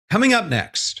Coming up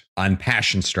next on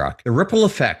Passion Struck, the ripple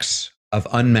effects of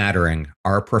unmattering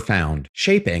are profound,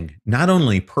 shaping not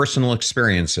only personal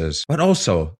experiences, but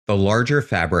also the larger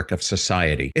fabric of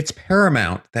society. It's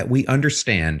paramount that we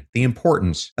understand the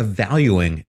importance of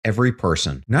valuing every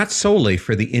person, not solely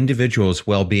for the individual's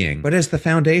well-being, but as the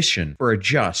foundation for a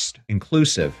just,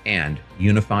 inclusive, and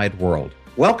unified world.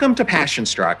 Welcome to Passion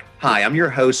Struck. Hi, I'm your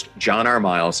host, John R.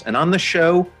 Miles, and on the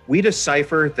show, we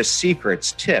decipher the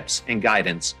secrets, tips, and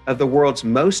guidance of the world's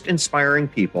most inspiring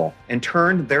people and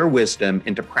turn their wisdom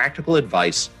into practical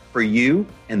advice for you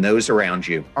and those around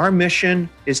you. Our mission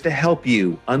is to help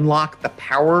you unlock the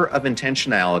power of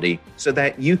intentionality so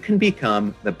that you can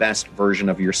become the best version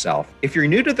of yourself. If you're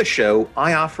new to the show,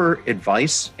 I offer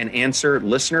advice and answer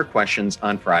listener questions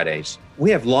on Fridays.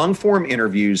 We have long-form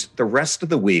interviews the rest of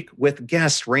the week with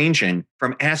guests ranging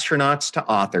from astronauts to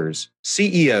authors,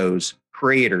 CEOs,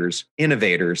 creators,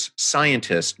 innovators,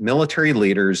 scientists, military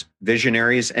leaders,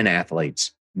 visionaries, and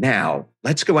athletes. Now,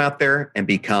 let's go out there and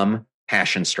become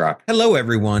Passion Struck. Hello,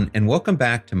 everyone, and welcome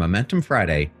back to Momentum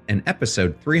Friday and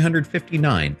episode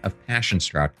 359 of Passion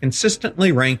Struck,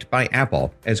 consistently ranked by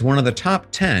Apple as one of the top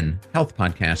 10 health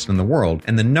podcasts in the world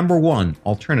and the #1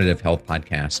 alternative health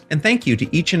podcast. And thank you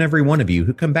to each and every one of you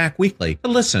who come back weekly to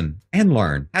listen and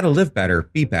learn how to live better,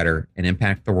 be better, and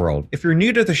impact the world. If you're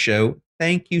new to the show,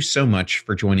 thank you so much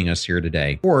for joining us here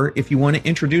today. Or if you want to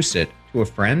introduce it to a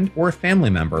friend or a family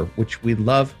member, which we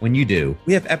love when you do,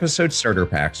 we have episode starter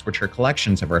packs, which are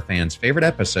collections of our fans' favorite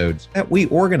episodes that we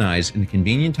organize into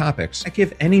convenient topics that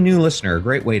give any new listener a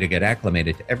great way to get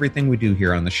acclimated to everything we do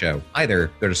here on the show.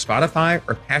 Either go to Spotify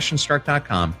or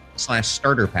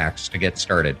passionstruck.com/starter packs to get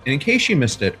started. And in case you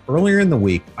missed it, earlier in the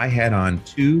week, I had on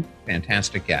two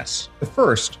fantastic guests. The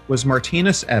first was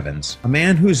Martinus Evans, a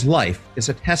man whose life is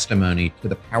a testimony to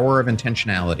the power of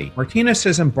intentionality. Martinus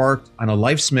has embarked on a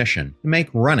life's mission to make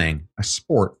running a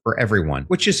sport for everyone,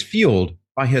 which is fueled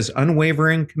by his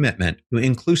unwavering commitment to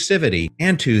inclusivity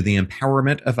and to the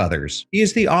empowerment of others. He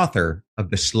is the author of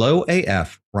the Slow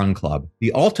AF Run Club,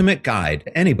 the ultimate guide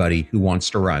to anybody who wants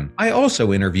to run. I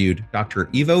also interviewed Dr.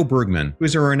 Ivo Brugman, who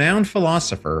is a renowned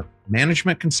philosopher,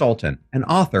 management consultant, and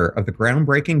author of the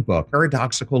groundbreaking book,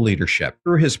 Paradoxical Leadership.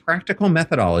 Through his practical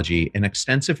methodology and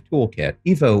extensive toolkit,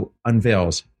 Ivo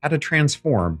unveils how to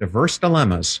transform diverse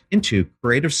dilemmas into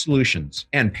creative solutions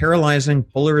and paralyzing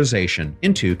polarization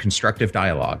into constructive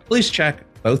dialogue. Please check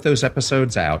both those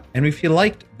episodes out, and if you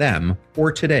liked them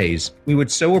or today's, we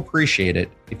would so appreciate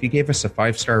it if you gave us a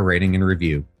 5-star rating and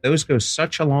review. Those go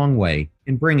such a long way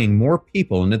in bringing more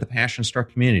people into the Passion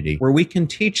Struck community, where we can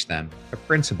teach them the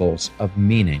principles of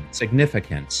meaning,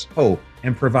 significance, hope,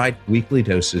 and provide weekly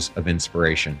doses of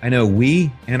inspiration. I know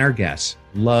we and our guests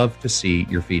love to see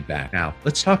your feedback. Now,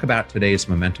 let's talk about today's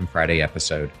Momentum Friday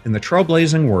episode. In the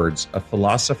trailblazing words of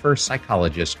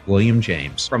philosopher-psychologist William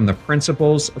James, from the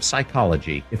principles of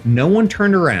psychology, if no one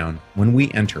turned around when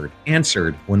we entered,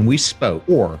 answered when we spoke,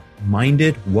 or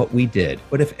minded what we did,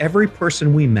 but if every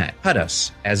person we met cut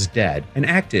us as dead and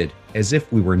acted as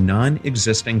if we were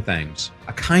non-existing things,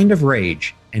 a kind of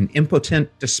rage and impotent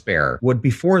despair would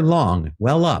before long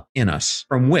well up in us,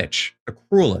 from which the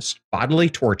cruelest bodily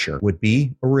torture would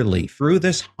be a relief. Through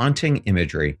this haunting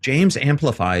imagery, James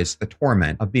amplifies the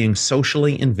torment of being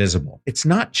socially invisible. It's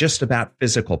not just about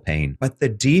physical pain, but the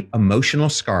deep emotional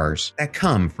scars that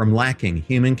come from lacking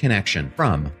human connection,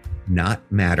 from not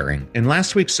mattering. In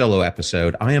last week's solo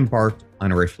episode, I embarked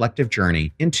on a reflective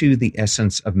journey into the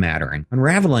essence of mattering,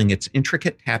 unraveling its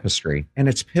intricate tapestry and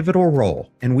its pivotal role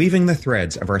in weaving the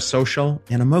threads of our social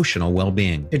and emotional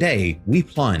well-being. Today, we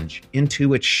plunge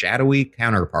into its shadowy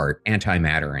counterpart,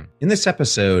 anti-mattering. In this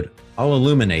episode, I'll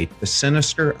illuminate the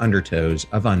sinister undertows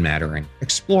of unmattering,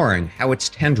 exploring how its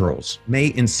tendrils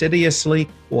may insidiously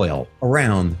coil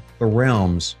around the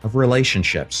realms of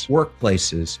relationships,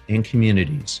 workplaces, and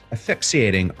communities,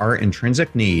 asphyxiating our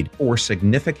intrinsic need for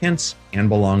significance and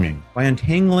belonging. By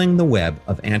untangling the web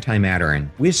of anti-mattering,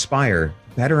 we aspire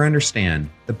to better understand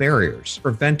the barriers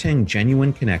preventing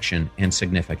genuine connection and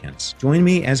significance. Join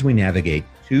me as we navigate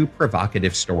two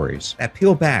provocative stories that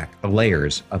peel back the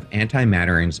layers of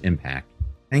anti-mattering's impact.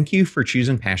 Thank you for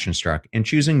choosing Passion Struck and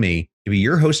choosing me to be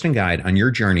your host and guide on your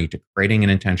journey to creating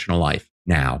an intentional life.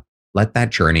 Now, let that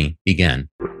journey begin.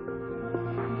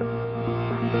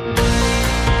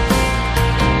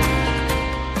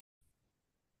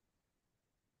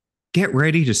 Get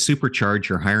ready to supercharge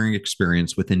your hiring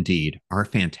experience with Indeed, our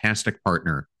fantastic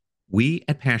partner. We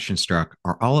at Passion Struck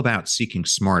are all about seeking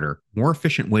smarter, more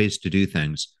efficient ways to do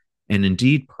things, and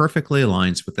Indeed perfectly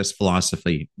aligns with this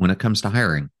philosophy when it comes to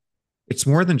hiring. It's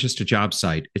more than just a job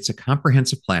site, it's a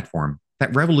comprehensive platform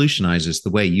that revolutionizes the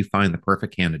way you find the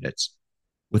perfect candidates.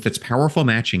 With its powerful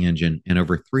matching engine and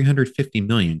over 350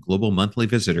 million global monthly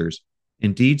visitors,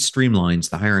 Indeed streamlines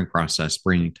the hiring process,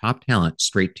 bringing top talent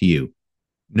straight to you.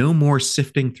 No more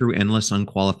sifting through endless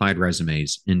unqualified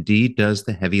resumes. Indeed does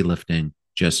the heavy lifting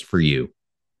just for you.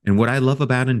 And what I love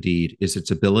about Indeed is its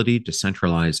ability to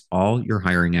centralize all your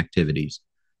hiring activities.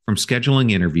 From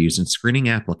scheduling interviews and screening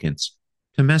applicants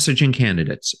to messaging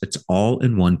candidates, it's all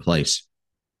in one place.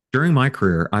 During my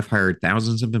career, I've hired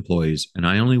thousands of employees, and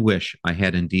I only wish I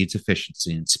had Indeed's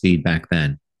efficiency and speed back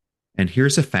then. And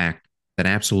here's a fact that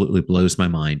absolutely blows my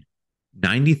mind.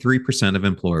 93% of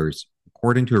employers,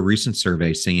 according to a recent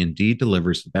survey, say Indeed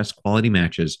delivers the best quality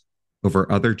matches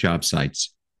over other job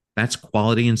sites. That's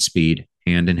quality and speed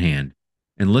hand in hand.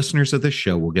 And listeners of this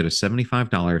show will get a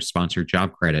 $75 sponsored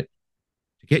job credit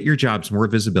to get your jobs more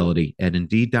visibility at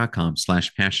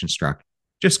Indeed.com/PassionStruck.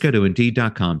 Just go to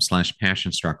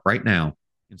Indeed.com/PassionStruck right now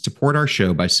and support our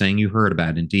show by saying you heard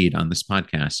about Indeed on this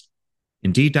podcast.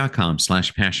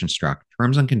 Indeed.com/PassionStruck.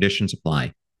 Terms and conditions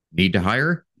apply. Need to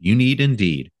hire? You need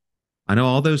Indeed. I know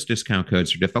all those discount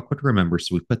codes are difficult to remember,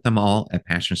 so we put them all at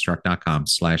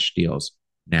PassionStruck.com/deals.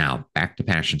 Now, back to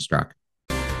PassionStruck.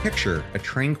 Picture a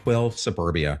tranquil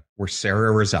suburbia where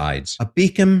Sarah resides, a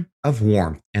beacon of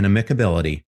warmth and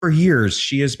amicability. For years,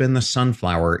 she has been the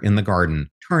sunflower in the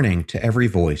garden, turning to every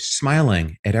voice,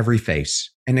 smiling at every face,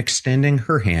 and extending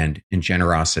her hand in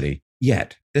generosity.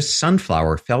 Yet, this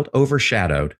sunflower felt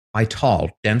overshadowed by tall,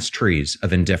 dense trees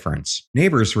of indifference.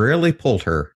 Neighbors rarely pulled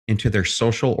her into their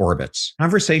social orbits.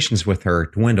 Conversations with her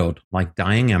dwindled like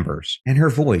dying embers, and her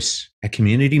voice at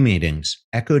community meetings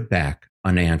echoed back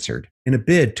unanswered. In a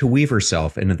bid to weave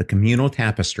herself into the communal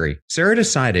tapestry, Sarah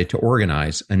decided to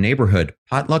organize a neighborhood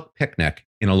potluck picnic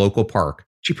in a local park.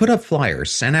 She put up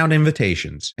flyers, sent out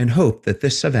invitations, and hoped that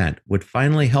this event would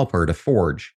finally help her to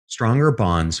forge stronger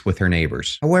bonds with her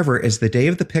neighbors. However, as the day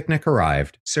of the picnic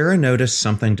arrived, Sarah noticed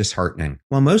something disheartening.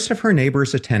 While most of her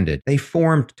neighbors attended, they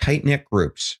formed tight-knit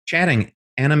groups, chatting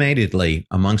animatedly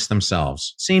amongst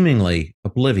themselves, seemingly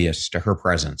oblivious to her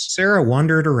presence. Sarah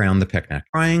wandered around the picnic,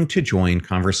 trying to join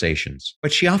conversations,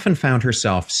 but she often found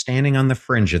herself standing on the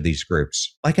fringe of these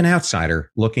groups, like an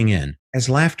outsider looking in. As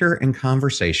laughter and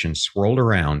conversation swirled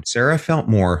around, Sarah felt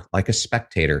more like a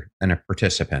spectator than a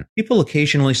participant. People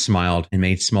occasionally smiled and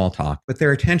made small talk, but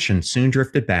their attention soon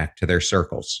drifted back to their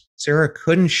circles. Sarah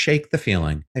couldn't shake the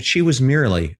feeling that she was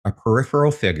merely a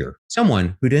peripheral figure,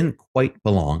 someone who didn't quite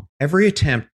belong. Every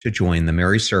attempt to join the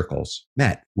merry circles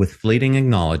met with fleeting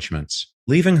acknowledgments,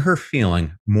 leaving her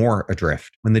feeling more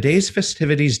adrift. When the day's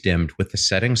festivities dimmed with the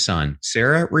setting sun,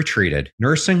 Sarah retreated,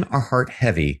 nursing a heart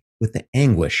heavy with the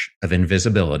anguish of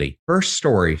invisibility. Her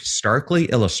story starkly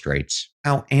illustrates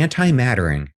how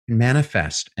anti-mattering can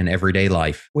manifest in everyday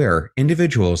life, where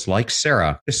individuals like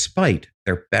Sarah, despite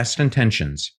their best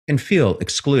intentions, can feel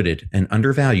excluded and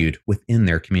undervalued within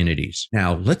their communities.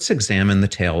 Now, let's examine the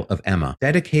tale of Emma.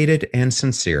 Dedicated and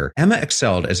sincere, Emma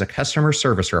excelled as a customer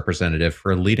service representative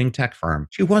for a leading tech firm.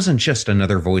 She wasn't just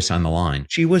another voice on the line.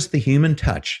 She was the human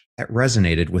touch that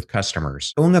resonated with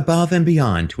customers, going above and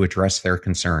beyond to address their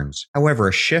concerns. However,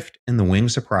 a shift in the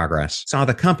wings of progress saw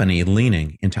the company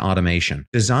leaning into automation.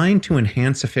 Designed to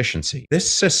enhance efficiency, this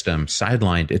system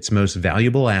sidelined its most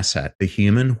valuable asset, the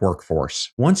human workforce.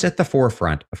 Once at the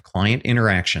forefront of client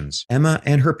interactions, Emma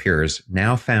and her peers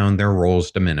now found their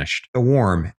roles diminished. The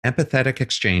warm, empathetic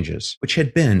exchanges, which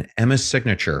had been Emma's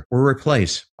signature, were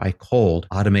replaced by cold,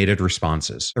 automated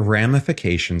responses. The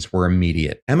ramifications were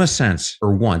immediate. Emma sensed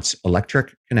her once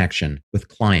electric connection with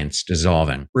clients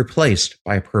dissolving, replaced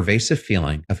by a pervasive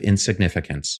feeling of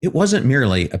insignificance. It wasn't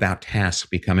merely about tasks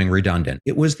becoming redundant.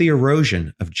 It was the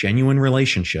erosion of genuine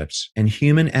relationships and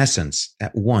human essence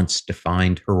that once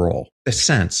defined her role. The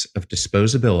sense of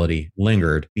disposability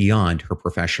lingered beyond her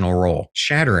professional role,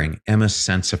 shattering Emma's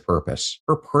sense of purpose.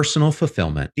 Her personal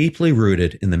fulfillment, deeply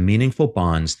rooted in the meaningful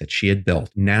bonds that she had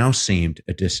built, now seemed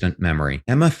a distant memory.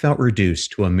 Emma felt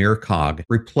reduced to a mere cog,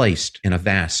 replaced in a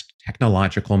vast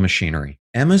technological machinery.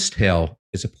 Emma's tale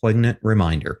is a poignant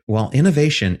reminder. While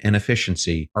innovation and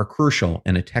efficiency are crucial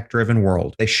in a tech-driven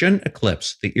world, they shouldn't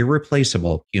eclipse the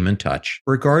irreplaceable human touch.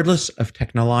 Regardless of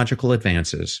technological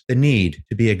advances, the need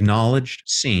to be acknowledged,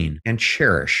 seen, and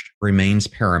cherished remains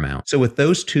paramount. So with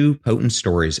those two potent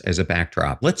stories as a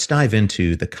backdrop, let's dive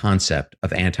into the concept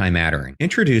of antimattering.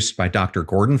 Introduced by Dr.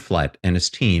 Gordon Flett and his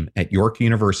team at York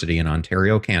University in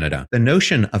Ontario, Canada, the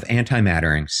notion of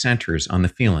antimattering centers on the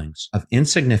feelings of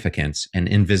insignificance and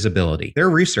invisibility. Their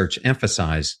research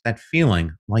emphasized that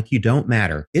feeling like you don't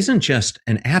matter isn't just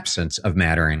an absence of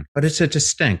mattering, but it's a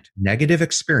distinct negative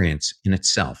experience in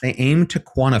itself. They aim to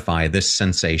quantify this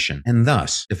sensation and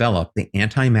thus develop the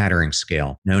anti-mattering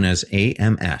scale known as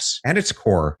AMS. At its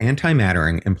core,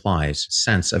 anti-mattering implies a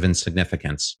sense of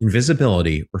insignificance,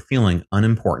 invisibility, or feeling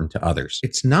unimportant to others.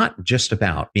 It's not just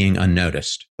about being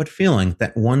unnoticed, but feeling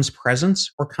that one's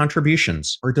presence or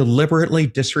contributions are deliberately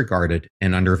disregarded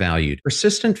and undervalued.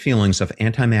 Persistent feelings of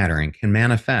anti-mattering can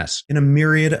manifest in a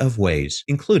myriad of ways,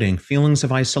 including feelings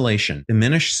of isolation,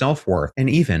 diminished self-worth, and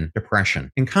even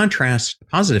depression. In contrast, the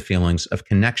positive feelings of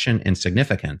connection and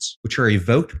significance, which are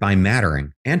evoked by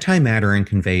mattering, anti-mattering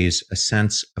conveys a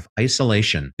sense of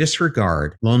isolation,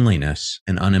 disregard, loneliness,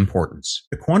 and unimportance.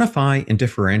 To quantify and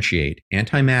differentiate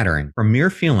anti-mattering from mere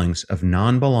feelings of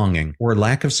non-belonging or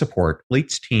lack of support,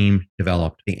 Fleet's team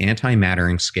developed the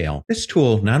anti-mattering scale. This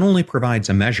tool not only provides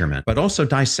a measurement, but also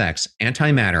dissects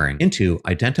anti-mattering into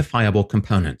identifiable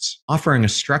components, offering a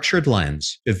structured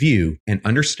lens to view and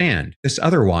understand this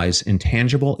otherwise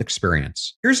intangible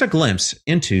experience. Here's a glimpse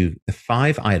into the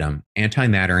 5-item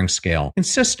anti-mattering scale,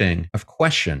 consisting of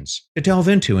questions to delve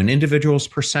into an individual's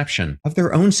perception of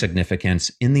their own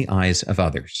significance in the eyes of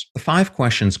others. The 5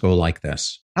 questions go like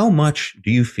this. How much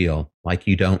do you feel like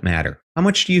you don't matter? How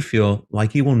much do you feel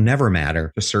like you will never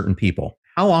matter to certain people?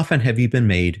 How often have you been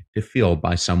made to feel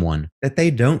by someone that they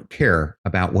don't care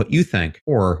about what you think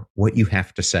or what you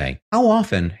have to say? How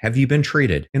often have you been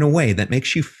treated in a way that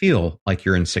makes you feel like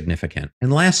you're insignificant?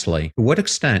 And lastly, to what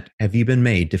extent have you been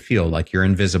made to feel like you're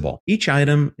invisible? Each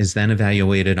item is then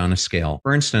evaluated on a scale.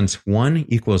 For instance, 1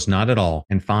 equals not at all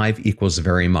and 5 equals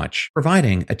very much,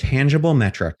 providing a tangible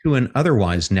metric to an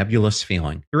otherwise nebulous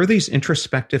feeling. Through these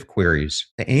introspective queries,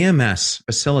 the AMS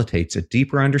facilitates a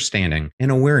deeper understanding and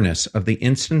awareness of the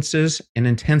instances and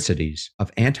intensities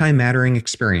of anti-mattering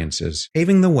experiences,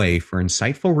 paving the way for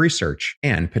insightful research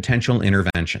and potential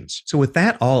interventions. So with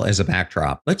that all as a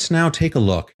backdrop, let's now take a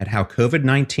look at how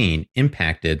COVID-19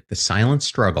 impacted the silent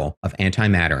struggle of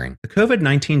anti-mattering. The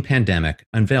COVID-19 pandemic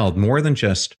unveiled more than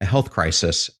just a health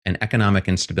crisis and economic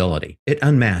instability. It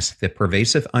unmasked the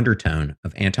pervasive undertone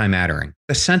of anti-mattering.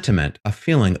 The sentiment of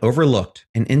feeling overlooked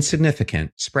and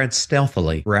insignificant spread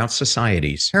stealthily throughout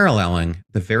societies, paralleling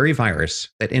the very virus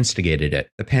that instigated it.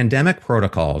 The pandemic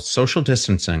protocols, social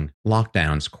distancing,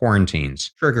 lockdowns,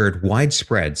 quarantines, triggered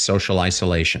widespread social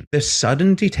isolation. This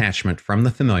sudden detachment from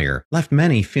the familiar left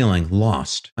many feeling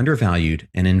lost, undervalued,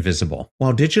 and invisible.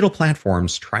 While digital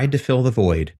platforms tried to fill the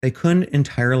void, they couldn't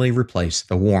entirely replace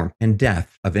the warmth and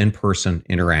depth of in-person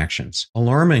interactions.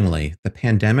 Alarmingly, the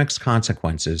pandemic's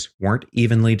consequences weren't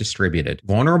evenly distributed.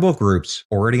 Vulnerable groups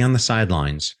already on the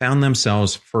sidelines found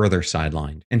themselves further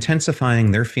sidelined,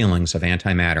 intensifying their feelings of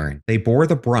anti-mattering. They bore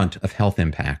the brunt of health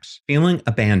impacts, feeling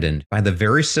abandoned by the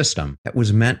very system that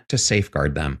was meant to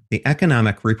safeguard them. The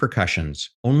economic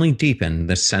repercussions only deepened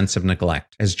this sense of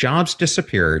neglect. As jobs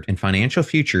disappeared and financial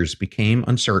futures became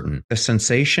uncertain, the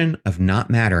sensation of not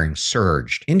mattering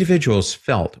surged. Individuals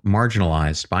felt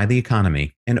marginalized by the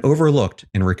economy and overlooked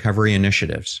in recovery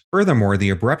initiatives. Furthermore, the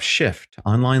abrupt shift to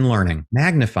online learning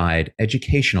magnified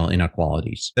educational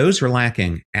inequalities. Those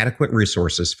lacking adequate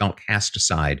resources felt cast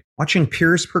aside, watching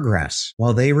peers progress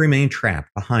while they remained trapped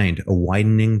behind a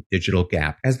widening digital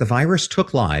gap. As the virus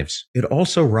took lives, it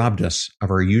also robbed us of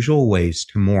our usual ways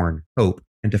to mourn, hope,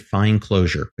 and to find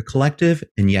closure. The collective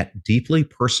and yet deeply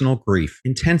personal grief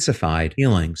intensified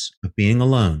feelings of being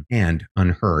alone and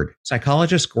unheard.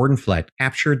 Psychologist Gordon Flett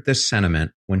captured this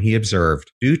sentiment when he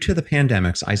observed, due to the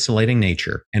pandemic's isolating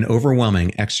nature and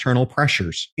overwhelming external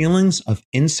pressures, feelings of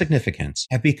insignificance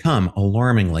have become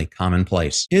alarmingly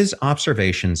commonplace. His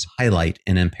observations highlight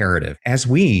an imperative. As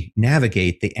we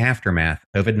navigate the aftermath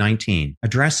of COVID-19,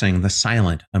 addressing the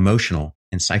silent, emotional,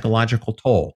 and psychological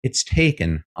toll it's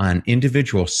taken on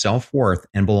individual self-worth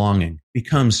and belonging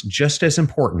becomes just as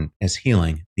important as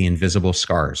healing the invisible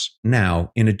scars. Now,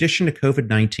 in addition to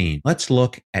COVID-19, let's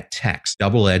look at tech's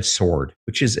double-edged sword,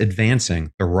 which is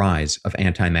advancing the rise of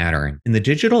anti-mattering. In the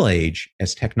digital age,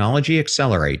 as technology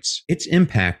accelerates, its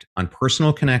impact on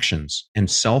personal connections and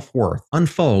self-worth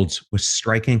unfolds with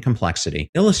striking complexity.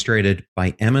 Illustrated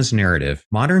by Emma's narrative,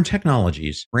 modern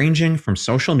technologies, ranging from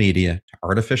social media to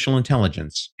artificial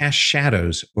intelligence, cast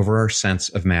shadows over our sense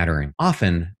of mattering,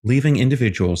 often leaving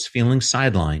individuals feeling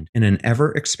sidelined in an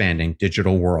ever-expanding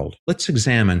digital world. Let's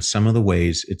examine some of the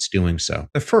ways it's doing so.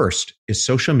 The first is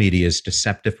social media's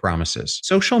deceptive promises.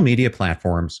 Social media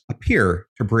platforms appear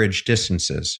to bridge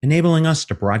distances, enabling us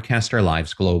to broadcast our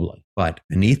lives globally. But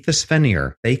beneath this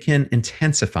veneer, they can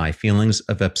intensify feelings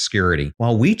of obscurity.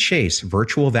 While we chase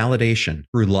virtual validation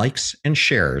through likes and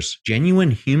shares,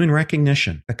 genuine human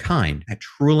recognition, the kind that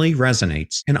truly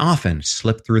resonates, can often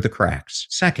slip through the cracks.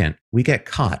 Second, we get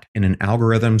caught in an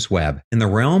algorithm's web. In the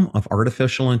realm of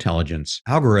artificial intelligence,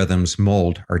 algorithms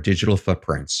mold our digital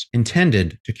footprints.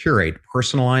 Intended to curate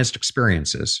personalized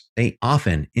experiences, they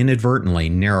often inadvertently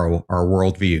narrow our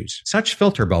worldviews. Such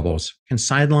filter bubbles can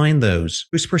sideline those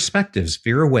whose perspectives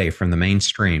veer away from the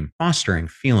mainstream, fostering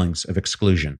feelings of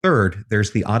exclusion. Third,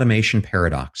 there's the automation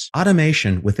paradox.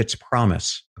 Automation, with its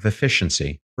promise of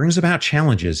efficiency, brings about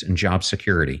challenges in job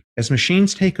security. As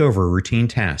machines take over routine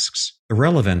tasks, the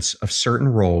relevance of certain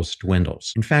roles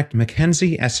dwindles. In fact,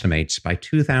 McKinsey estimates by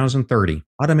 2030,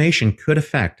 automation could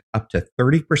affect up to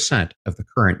 30% of the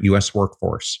current U.S.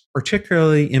 workforce,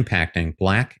 particularly impacting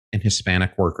Black and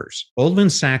Hispanic workers. Goldman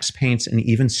Sachs paints an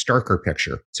even starker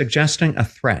picture, suggesting a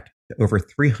threat to over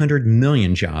 300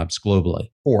 million jobs globally.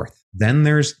 Fourth, then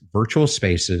there's virtual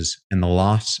spaces and the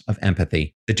loss of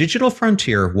empathy. The digital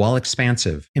frontier, while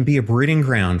expansive, can be a breeding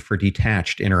ground for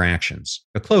detached interactions.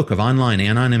 The cloak of online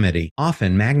anonymity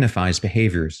often magnifies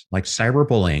behaviors like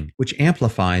cyberbullying, which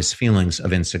amplifies feelings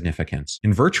of insignificance.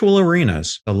 In virtual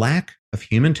arenas, the lack of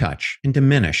human touch can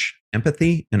diminish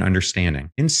empathy and understanding.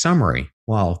 In summary,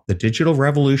 while the digital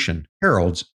revolution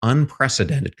heralds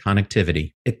unprecedented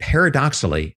connectivity, it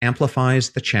paradoxically amplifies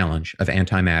the challenge of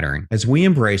antimattering. As we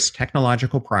embrace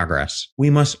technological progress, we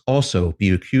must also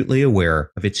be acutely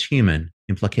aware of its human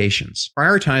implications.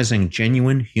 Prioritizing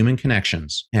genuine human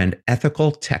connections and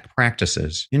ethical tech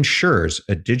practices ensures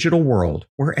a digital world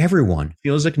where everyone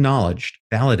feels acknowledged,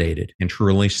 validated, and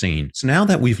truly seen. So now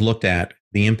that we've looked at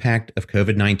the impact of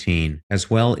COVID-19, as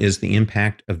well as the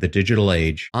impact of the digital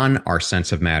age on our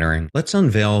sense of mattering, let's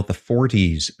unveil the 4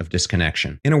 Ds of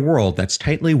disconnection. In a world that's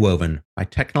tightly woven by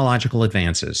technological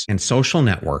advances and social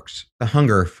networks, the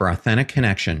hunger for authentic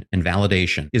connection and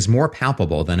validation is more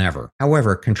palpable than ever.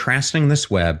 However, contrasting this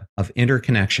web of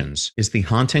interconnections is the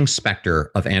haunting specter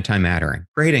of antimattering,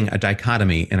 creating a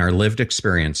dichotomy in our lived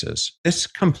experiences. This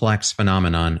complex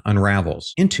phenomenon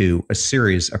unravels into a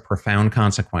series of profound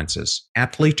consequences,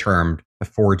 aptly termed the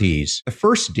 4 Ds. The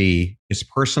first D is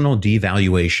personal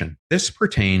devaluation. This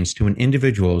pertains to an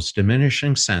individual's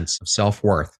diminishing sense of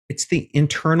self-worth. It's the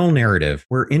internal narrative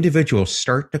where individuals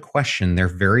start to question their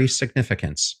very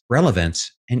significance,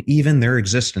 relevance, and even their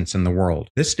existence in the world.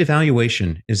 This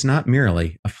devaluation is not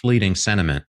merely a fleeting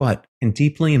sentiment, but can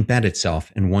deeply embed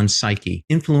itself in one's psyche,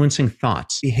 influencing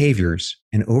thoughts, behaviors,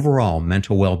 and overall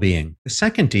mental well-being. The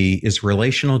second D is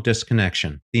relational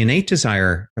disconnection. The innate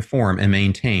desire to form and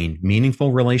maintain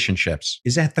meaningful relationships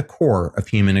is at the core of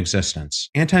human existence.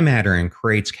 Antimattering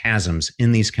creates chasms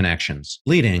in these connections,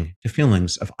 leading to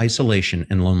feelings of isolation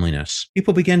and loneliness.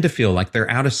 People begin to feel like they're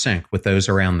out of sync with those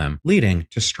around them, leading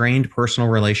to strained personal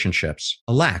relationships,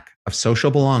 a lack of social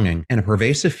belonging, and a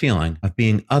pervasive feeling of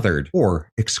being othered or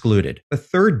excluded. The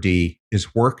third D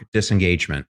is work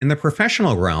disengagement. In the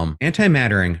professional realm,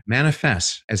 antimattering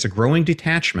manifests as a growing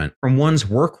detachment from one's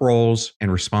work roles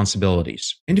and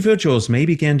responsibilities. Individuals may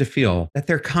begin to feel that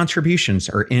their contributions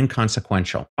are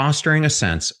inconsequential, fostering a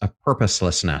sense of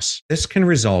purposelessness. This can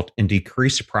result in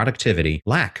decreased productivity,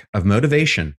 lack of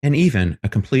motivation, and even a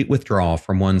complete withdrawal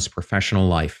from one's professional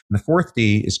life. And the fourth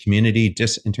D is community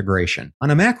disintegration. On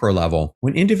a macro level,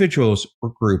 when individuals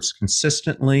or groups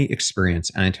consistently experience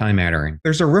antimattering,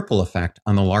 there's a ripple effect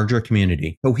on the larger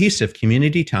community. Cohesive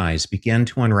community ties begin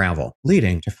to unravel,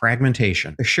 leading to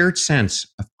fragmentation. The shared sense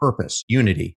of purpose,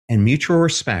 unity, and mutual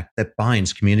respect that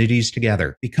binds communities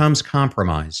together becomes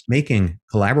compromised, making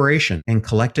collaboration and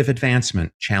collective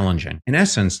advancement challenging. In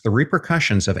essence, the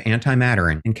repercussions of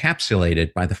antimattering,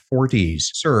 encapsulated by the 4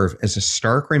 Ds, serve as a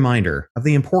stark reminder of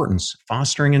the importance of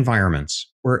fostering environments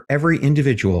where every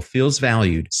individual feels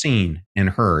valued, seen, and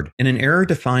heard. In an era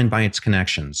defined by its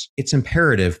connections, it's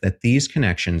imperative that these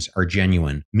connections are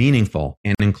genuine, meaningful,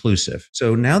 and inclusive.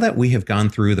 So now that we have gone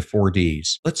through the 4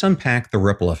 Ds, let's unpack the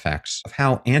ripple effects of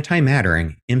how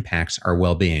antimattering impacts our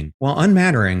well-being. While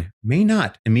unmattering may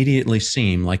not immediately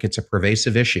seem like it's a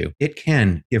pervasive issue, it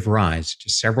can give rise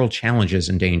to several challenges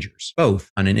and dangers,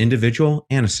 both on an individual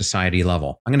and a society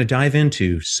level. I'm going to dive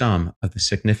into some of the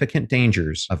significant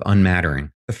dangers of unmattering.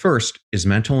 The first is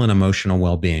mental and emotional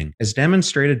well-being. As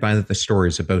demonstrated by the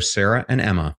stories of both Sarah and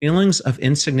Emma, feelings of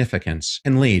insignificance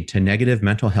can lead to negative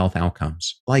mental health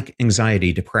outcomes, like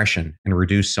anxiety, depression, and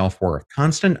reduced self-worth.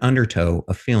 Constant undertow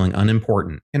of feeling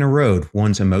unimportant can erode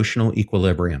one's emotional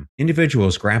equilibrium.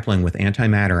 Individuals grappling with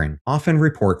antimattering often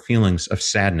report feelings of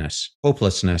sadness,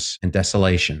 hopelessness, and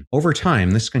desolation. Over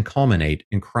time, this can culminate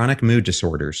in chronic mood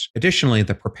disorders. Additionally,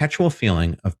 the perpetual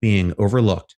feeling of being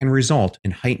overlooked can result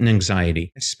in heightened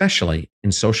anxiety, especially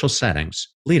in social settings,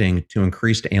 leading to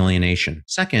increased alienation.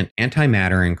 Second,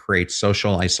 antimattering creates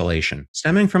social isolation.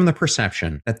 Stemming from the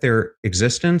perception that their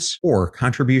existence or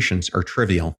contributions are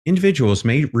trivial, individuals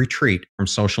may retreat from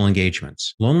social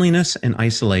engagements. Loneliness and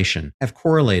isolation have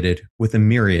correlated with a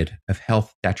myriad of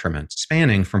health detriments,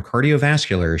 spanning from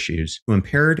cardiovascular issues to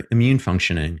impaired immune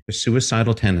functioning to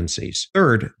suicidal tendencies.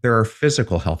 Third, there are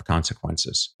physical health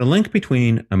consequences. The link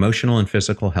between emotional and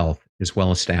physical health is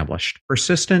well established.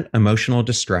 Persistent emotional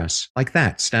distress, like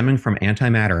that stemming from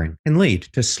antimattering, can lead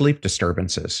to sleep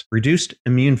disturbances, reduced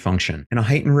immune function, and a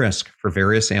heightened risk for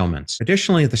various ailments.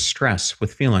 Additionally, the stress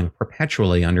with feeling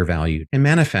perpetually undervalued can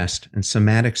manifest in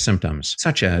somatic symptoms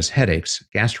such as headaches,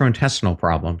 gastrointestinal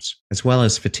problems, as well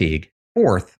as fatigue.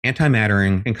 Fourth,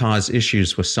 antimattering can cause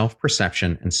issues with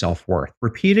self-perception and self-worth.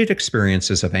 Repeated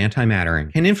experiences of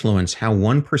antimattering can influence how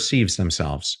one perceives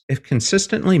themselves. If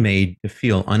consistently made to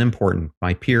feel unimportant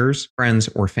by peers, friends,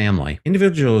 or family,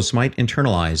 individuals might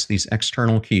internalize these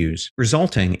external cues,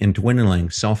 resulting in dwindling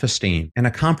self-esteem and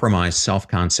a compromised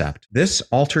self-concept. This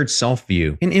altered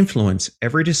self-view can influence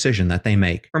every decision that they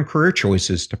make, from career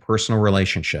choices to personal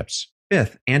relationships.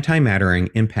 Fifth, antimattering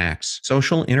impacts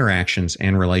social interactions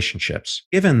and relationships.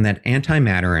 Given that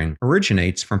antimattering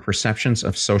originates from perceptions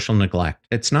of social neglect,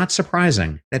 it's not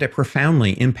surprising that it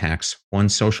profoundly impacts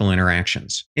one's social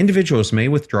interactions. Individuals may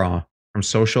withdraw from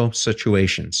social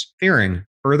situations, fearing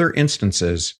further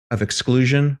instances of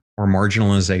exclusion or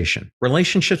marginalization.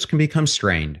 Relationships can become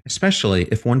strained, especially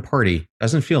if one party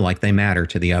doesn't feel like they matter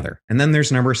to the other. And then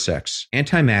there's number 6.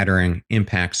 Antimattering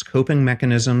impacts coping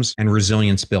mechanisms and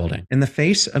resilience building. In the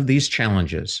face of these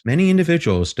challenges, many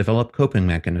individuals develop coping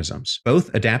mechanisms,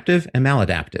 both adaptive and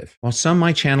maladaptive. While some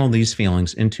might channel these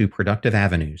feelings into productive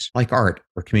avenues, like art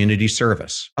or community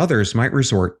service, others might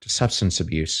resort to substance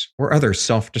abuse or other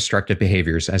self-destructive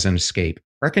behaviors as an escape.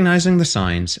 Recognizing the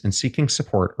signs and seeking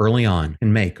support early on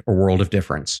can make a world of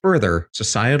difference. Further,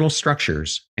 societal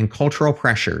structures and cultural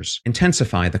pressures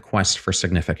intensify the quest for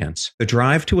significance. The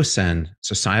drive to ascend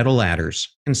societal ladders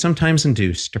can sometimes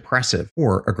induce depressive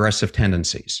or aggressive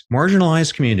tendencies.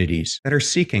 Marginalized communities that are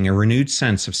seeking a renewed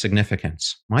sense of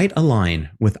significance might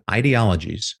align with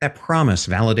ideologies that promise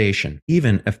validation,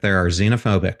 even if they are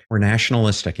xenophobic or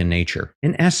nationalistic in nature.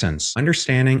 In essence,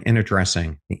 understanding and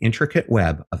addressing the intricate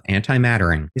web of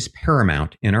antimattering is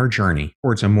paramount in our journey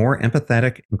towards a more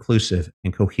empathetic, inclusive,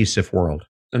 and cohesive world.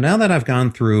 So now that I've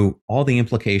gone through all the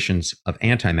implications of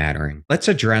antimattering, let's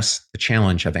address the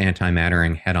challenge of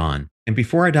antimattering head on. And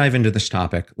before I dive into this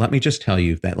topic, let me just tell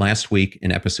you that last week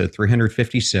in episode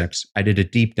 356, I did a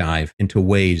deep dive into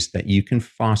ways that you can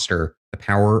foster the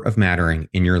power of mattering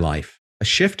in your life. A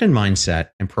shift in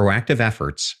mindset and proactive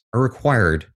efforts are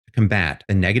required to combat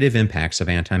the negative impacts of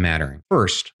antimattering.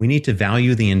 First, we need to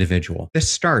value the individual. This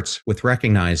starts with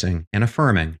recognizing and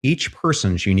affirming each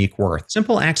person's unique worth.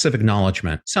 Simple acts of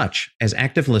acknowledgement, such as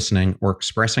active listening or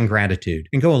expressing gratitude,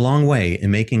 can go a long way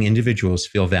in making individuals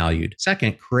feel valued.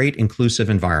 Second, create inclusive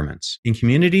environments. In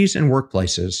communities and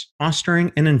workplaces,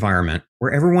 fostering an environment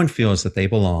where everyone feels that they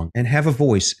belong and have a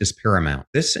voice is paramount.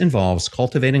 This involves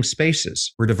cultivating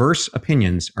spaces where diverse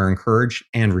opinions are encouraged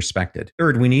and respected.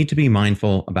 Third, we need to be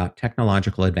mindful about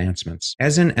technological advancements.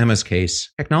 As in Emma's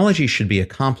case, technology should be a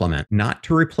complement, not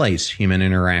to replace human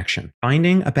interaction.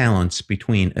 Finding a balance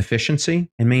between efficiency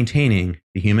and maintaining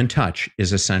the human touch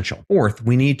is essential. Fourth,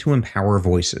 we need to empower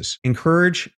voices.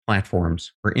 Encourage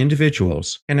platforms where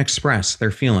individuals can express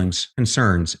their feelings,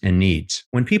 concerns, and needs.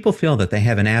 When people feel that they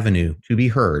have an avenue to be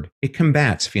heard, it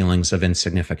combats feelings of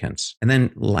insignificance. And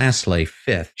then lastly,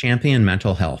 fifth, champion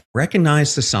mental health.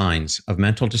 Recognize the signs of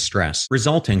mental distress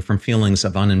resulting from feelings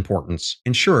of unimportance.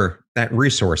 Ensure that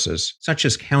resources such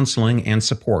as counseling and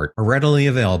support are readily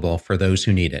available for those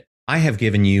who need it. I have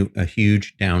given you a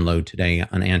huge download today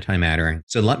on antimattering,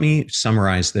 so let me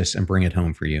summarize this and bring it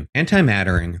home for you.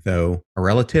 Antimattering, though a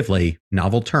relatively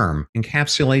novel term,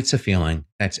 encapsulates a feeling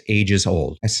that's ages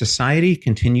old. As society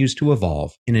continues to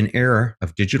evolve in an era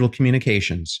of digital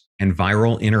communications and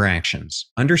viral interactions,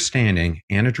 understanding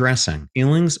and addressing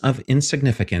feelings of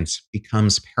insignificance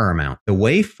becomes paramount. The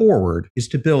way forward is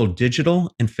to build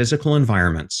digital and physical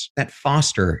environments that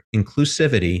foster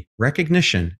inclusivity,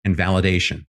 recognition, and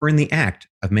validation. For in the act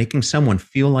of making someone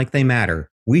feel like they matter,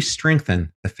 we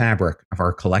strengthen the fabric of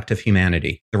our collective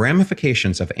humanity. The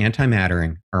ramifications of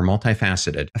anti-mattering are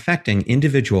multifaceted, affecting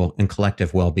individual and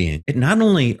collective well-being. It not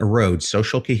only erodes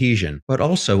social cohesion, but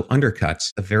also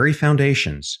undercuts the very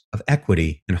foundations of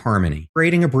equity and harmony,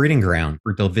 creating a breeding ground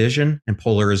for division and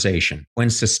polarization.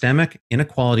 When systemic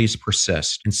inequalities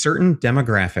persist and certain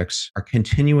demographics are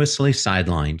continuously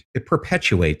sidelined, it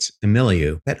perpetuates a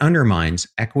milieu that undermines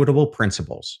equitable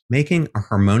principles, making a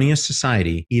harmonious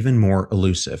society even more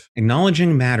elusive.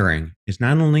 Acknowledging mattering is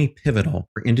not only pivotal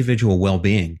for individual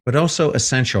well-being, but also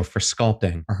essential for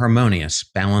sculpting a harmonious,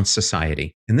 balanced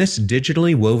society. In this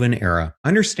digitally woven era,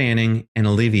 understanding and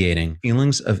alleviating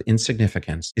feelings of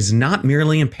insignificance is not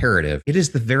merely imperative, it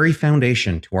is the very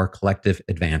foundation to our collective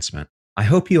advancement. I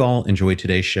hope you all enjoyed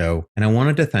today's show, and I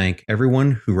wanted to thank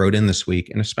everyone who wrote in this week,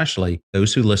 and especially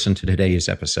those who listened to today's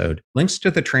episode. Links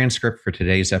to the transcript for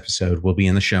today's episode will be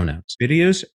in the show notes.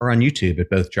 Videos are on YouTube at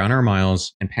both John R.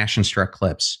 Miles and Passion Struck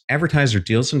Clips. Advertiser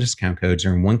deals and discount codes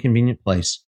are in one convenient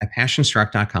place at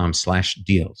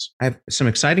passionstruck.com/deals. I have some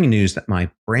exciting news that my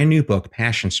brand new book,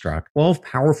 Passion Struck, 12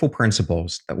 Powerful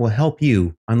Principles that will help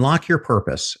you unlock your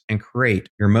purpose and create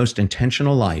your most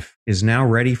intentional life, is now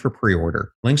ready for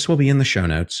pre-order. Links will be in the show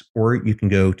notes, or you can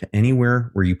go to anywhere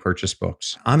where you purchase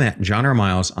books. I'm at John R.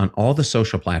 Miles on all the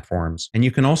social platforms, and you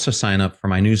can also sign up for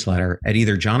my newsletter at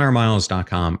either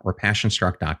johnrmiles.com or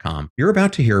passionstruck.com. You're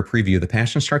about to hear a preview of the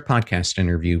Passion Struck podcast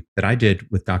interview that I did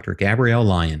with Dr. Gabrielle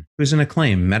Lyon, who's an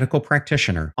acclaimed medical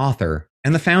practitioner, author,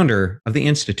 and the founder of the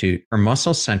Institute for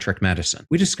Muscle-Centric Medicine.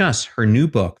 We discuss her new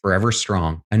book, Forever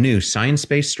Strong, a new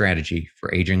science-based strategy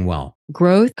for aging well.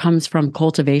 Growth comes from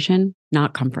cultivation,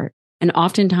 not comfort. And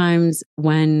oftentimes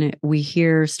when we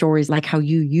hear stories like how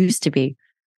you used to be,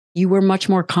 you were much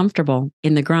more comfortable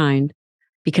in the grind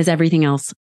because everything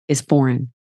else is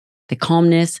foreign. The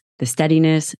calmness, the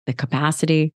steadiness, the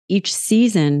capacity, each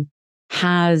season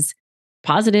has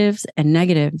positives and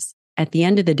negatives. At the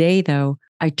end of the day, though,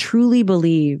 I truly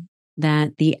believe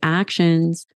that the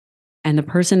actions and the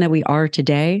person that we are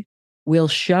today will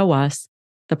show us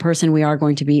the person we are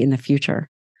going to be in the future.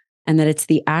 And that it's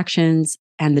the actions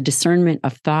and the discernment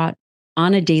of thought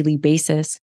on a daily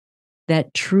basis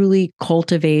that truly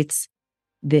cultivates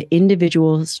the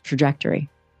individual's trajectory.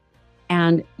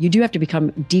 And you do have to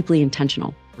become deeply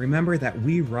intentional. Remember that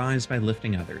we rise by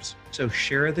lifting others, so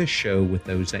share this show with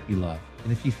those that you love.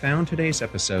 And if you found today's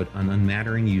episode on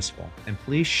Unmattering useful, then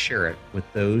please share it with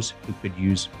those who could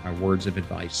use my words of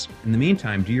advice. In the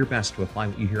meantime, do your best to apply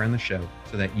what you hear on the show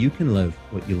so that you can live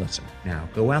what you listen. Now,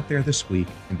 go out there this week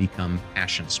and become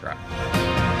passion struck.